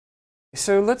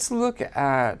So let's look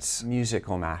at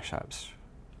musical mashups.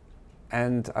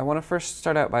 And I want to first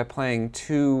start out by playing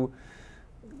two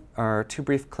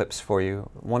brief clips for you.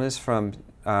 One is from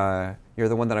You're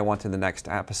the One That I Want in the next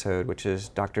episode, which is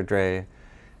Dr. Dre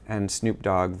and Snoop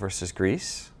Dogg versus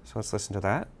Grease. So let's listen to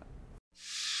that.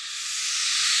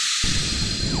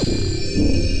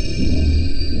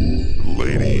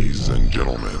 Ladies and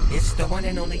gentlemen, it's the one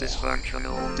and only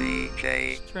dysfunctional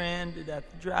DJ. Stranded at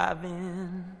the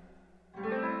drive-in,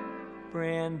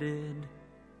 branded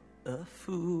a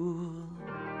fool.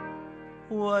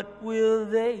 What will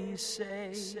they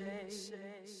say?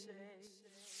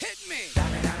 hit me.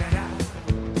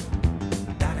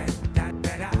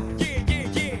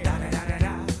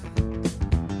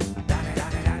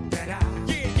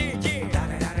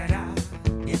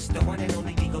 It's the one and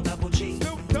only Eagle Double G.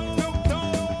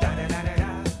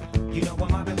 You know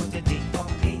I'm mobbing with the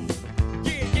D.O.E.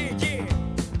 Yeah.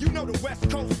 You know the West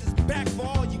Coast is back for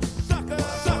all you suckers.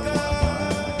 So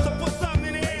put something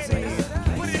in the air.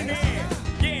 Put it in the air.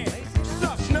 Yeah. What's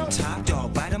up, Snow? Top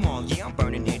dog, bite them all. Yeah, I'm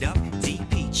burning it up.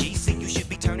 DPGC, you should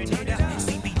be turning it up.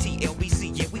 CBT,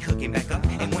 LBC, yeah, we hooking back up.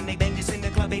 And when they bang this in the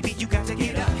club, baby, you got to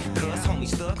get up. Cause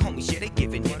homies, thug homies, yeah, they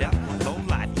giving it up. Low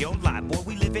life, yo life, boy,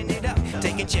 we living it up.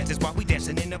 Taking chances while we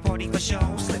dancing in the party for show.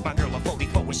 Slip my girl a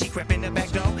 44 when she crept in the back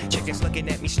door. Chickens looking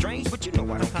at me strange, but you know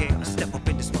I don't care. I step up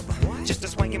in this mother, just a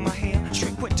swing in my hair.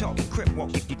 Trick, quit talking, crip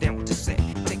walk if you down with the set.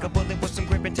 Take a bullet with some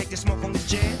grip and take the smoke on this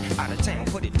jet. Out of town,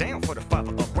 put it down for the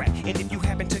father of rap. And if you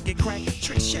happen to get cracked,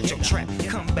 trick, shut your trap.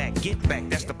 Come back, get back,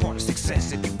 that's the part of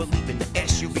success. If you believe in the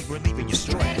S, you'll be relieving your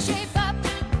stress.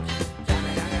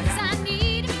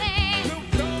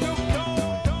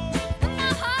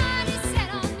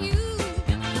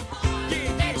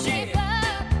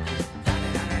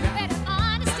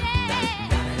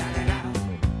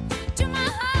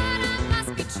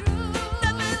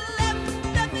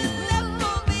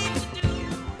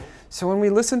 So when we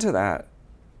listen to that,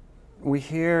 we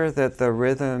hear that the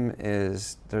rhythm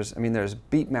is, there's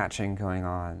beat matching going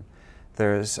on.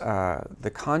 There's,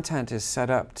 the content is set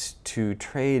up to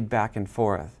trade back and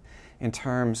forth in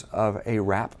terms of a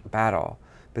rap battle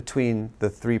between the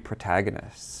three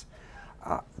protagonists.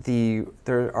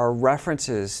 There are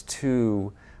references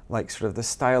to like sort of the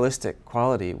stylistic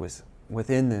quality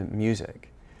within the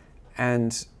music.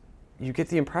 And you get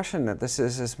the impression that this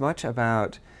is as much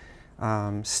about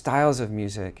styles of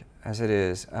music as it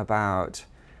is about,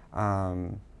 I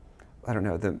don't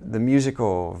know, the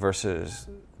musical versus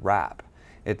rap.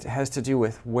 It has to do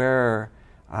with where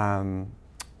the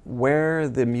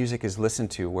music is listened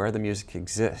to, where the music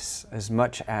exists, as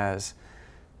much as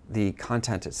the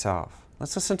content itself.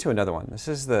 Let's listen to another one. This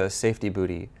is the Safety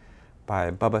Booty by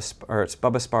it's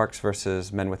Bubba Sparks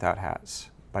versus Men Without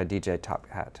Hats by DJ Top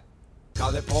Hat.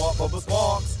 Call it Paul Bubba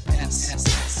Sparks.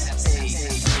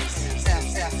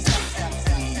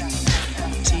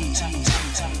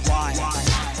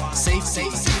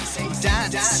 Safe,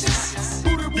 dance.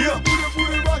 Booty, rockin' everywhere.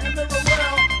 Booty, rockin'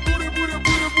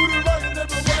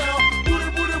 everywhere.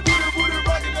 Booty,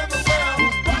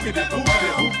 rockin'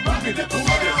 everywhere. Rockin' it. I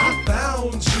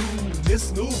found you,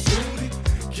 this new booty.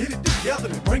 Get it together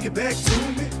and bring it back to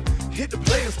me. Hit the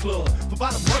Players Club for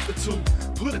about a month or two.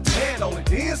 Put a tan on it,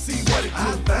 then see what it do.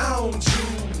 I found you,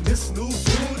 this new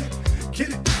booty. Get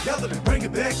it together and bring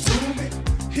it back to me.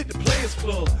 Hit the Players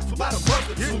Club for about a month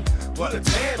or two. Put a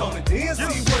tan on it, then see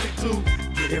what it do.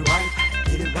 Get it right,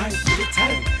 get it tight.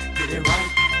 Get it right,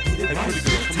 get it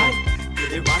tight.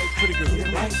 Get it right, pretty good. Get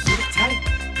it right, get it tight.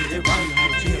 Get it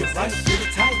right, get it right, get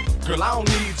it tight. Girl, I don't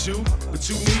need you, but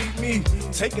you need me.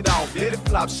 Take it off, let it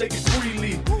flop, shake it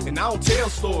freely. And I don't tell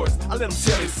stories, I let them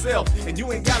tell itself. And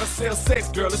you ain't gotta sell sex,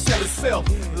 girl, it sell itself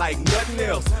like nothing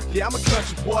else. Yeah, I'm a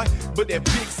country boy, but that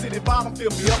big city bottom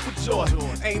fill me up with joy.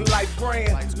 Ain't life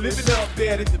grand, live it up,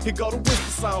 daddy. Here go the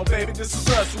whisper song, baby, this is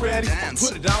us, ready?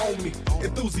 Put it on me,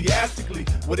 enthusiastically.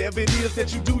 Whatever it is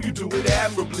that you do it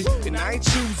admirably. And I ain't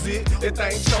choose it, that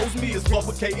thing chose me. It's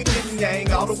suffocating yin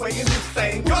yang all the way in this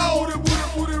thing. Go!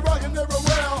 Booty, rockin'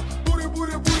 everywhere. Booty,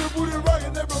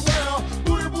 rockin' everywhere.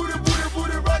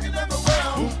 Booty, rockin'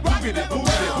 everywhere. Rockin' it.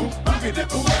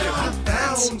 I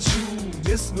found you,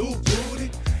 this new booty.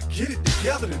 Get it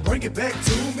together and bring it back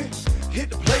to me. Hit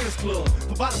the Players Club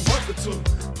for about a month or two.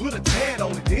 Put a tan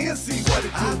on it, then see what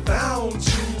it do. I found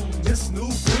you, this new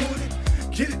booty.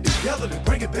 Get it together and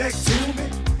bring it back to me.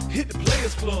 Hit the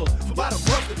Players Club for about a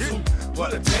month or two.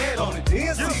 Put a tan on it,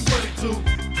 then see what it do.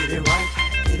 Get it right,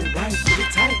 get it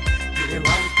tight. Get it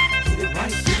right, get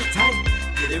it tight.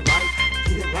 Get it right,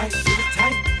 get it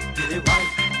tight.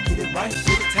 Get it right, get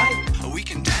it tight. We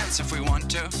can dance if we want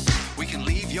to. We can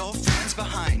leave your friends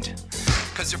behind.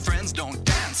 'cause your friends don't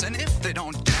dance. And if they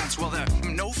don't dance, well, they're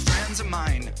no friends of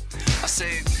mine. I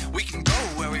say we can go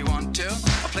where we want to,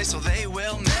 a place where they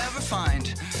will never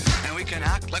find. And we can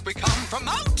act like we come from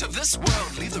out of this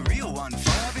world, leave the real one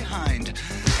far behind.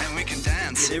 And we can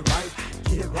dance. Get it right,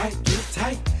 get it right, get it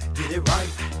tight. Get it right,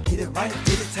 get it right,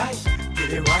 get it tight.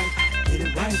 Get it right, get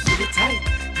it right, get it tight.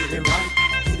 Get it right,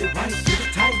 get it right, get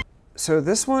it tight. So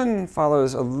this one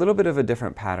follows a little bit of a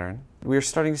different pattern. We're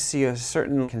starting to see a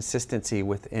certain consistency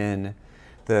within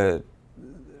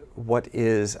what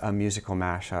is a musical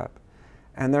mashup.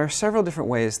 And there are several different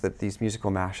ways that these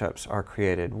musical mashups are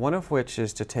created, one of which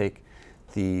is to take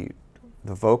the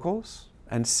vocals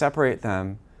and separate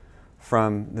them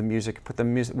from the music, put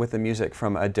them with the music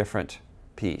from a different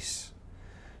piece.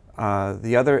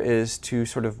 The other is to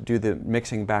sort of do the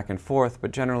mixing back and forth, but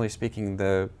generally speaking,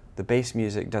 the bass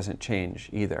music doesn't change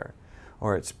either,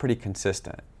 or it's pretty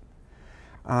consistent.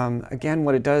 Again,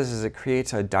 what it does is it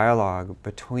creates a dialogue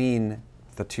between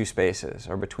the two spaces,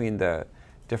 or between the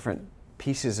different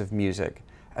pieces of music,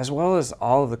 as well as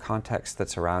all of the context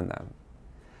that's around them.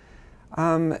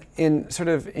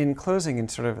 In closing,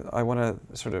 I want to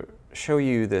sort of show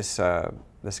you this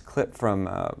this clip from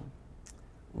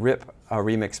RIP, a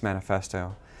Remix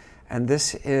Manifesto, and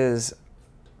this is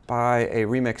by a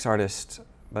remix artist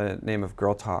by the name of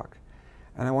Girl Talk,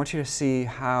 and I want you to see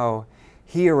how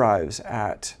he arrives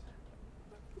at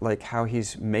how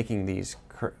he's making these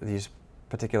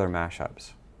particular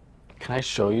mashups. Can I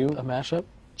show you a mashup?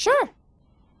 Sure.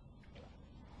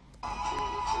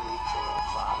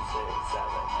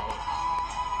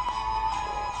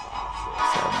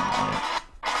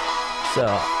 So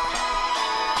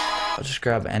I'll just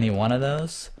grab any one of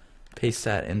those, paste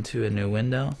that into a new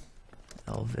window.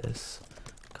 Elvis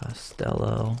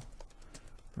Costello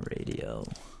radio.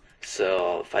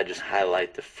 So if I just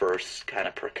highlight the first kind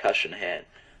of percussion hit,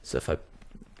 so if I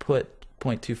put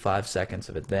 0.25 seconds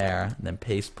of it there, and then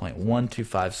paste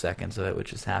 0.125 seconds of it,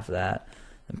 which is half of that,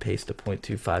 and paste a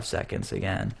 0.25 seconds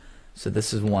again. So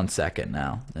this is 1 second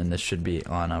now, and this should be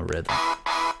on a rhythm.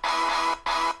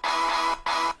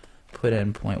 Put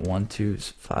in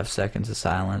 0.125 seconds of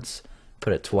silence,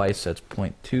 put it twice, so it's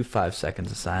 0.25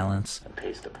 seconds of silence, and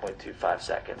paste the 0.25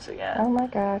 seconds again. Oh my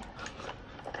God.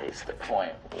 Paste the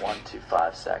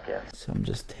 0.125 seconds. So I'm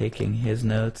just taking his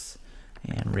notes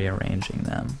and rearranging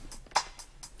them.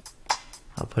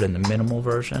 I'll put in the minimal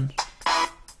version.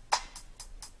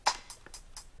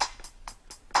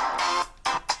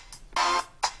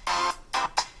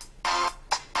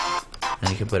 Then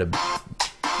you can put a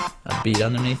beat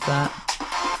underneath that.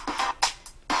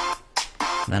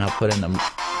 And then I'll put in the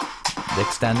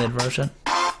extended version.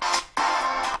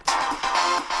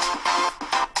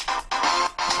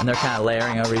 And they're kind of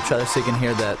layering over each other, so you can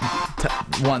hear the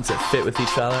ones that fit with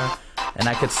each other. And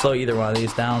I could slow either one of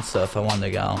these down, so if I wanted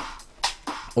to go,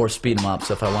 or speed them up,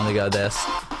 so if I wanted to go this,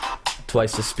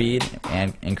 twice the speed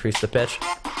and increase the pitch.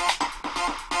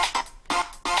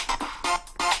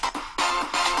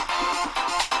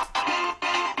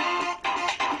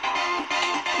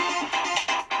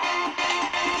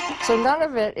 So none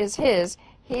of it is his.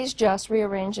 He's just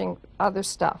rearranging other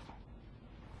stuff.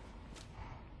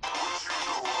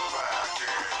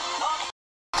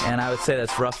 And I would say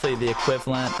that's roughly the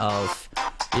equivalent of,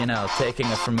 you know, taking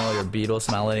a familiar Beatles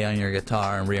melody on your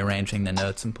guitar and rearranging the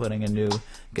notes and putting a new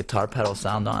guitar pedal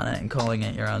sound on it and calling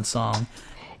it your own song.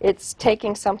 It's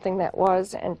taking something that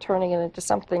was and turning it into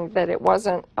something that it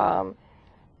wasn't.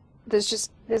 There's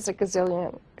a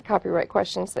gazillion copyright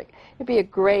questions that it'd be a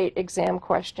great exam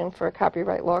question for a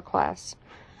copyright law class.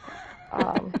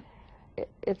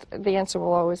 The answer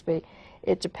will always be,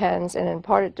 it depends, and in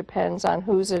part it depends on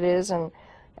whose it is and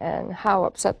how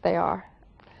upset they are.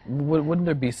 Wouldn't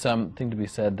there be something to be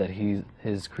said that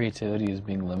his creativity is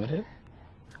being limited?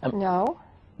 No.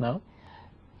 No?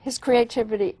 His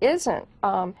creativity isn't.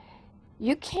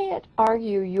 You can't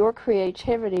argue your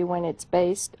creativity when it's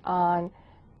based on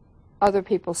other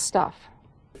people's stuff.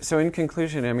 So in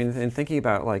conclusion, I mean, in thinking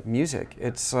about like music,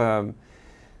 it's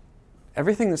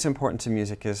everything that's important to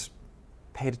music is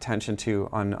paid attention to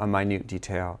on a minute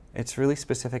detail. It's really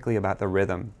specifically about the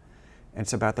rhythm.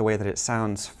 It's about the way that it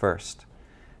sounds first.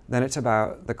 Then it's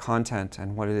about the content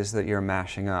and what it is that you're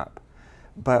mashing up.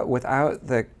 But without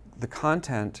the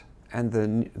content and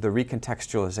the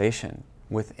recontextualization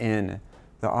within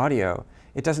the audio,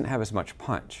 it doesn't have as much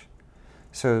punch.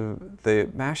 So the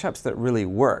mashups that really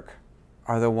work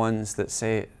are the ones that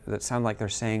sound like they're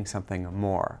saying something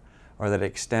more, or that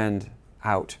extend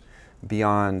out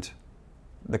beyond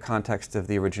the context of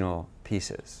the original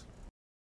pieces.